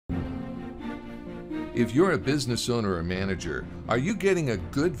If you're a business owner or manager, are you getting a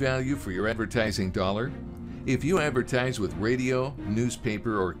good value for your advertising dollar? If you advertise with radio,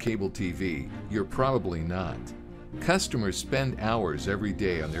 newspaper, or cable TV, you're probably not. Customers spend hours every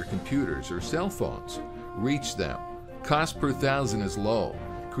day on their computers or cell phones. Reach them. Cost per thousand is low.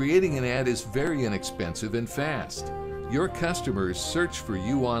 Creating an ad is very inexpensive and fast. Your customers search for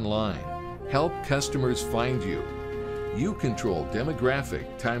you online. Help customers find you. You control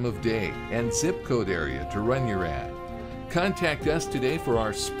demographic, time of day, and zip code area to run your ad. Contact us today for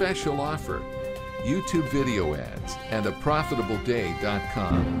our special offer: YouTube video ads and a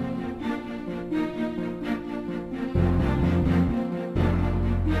profitableday.com.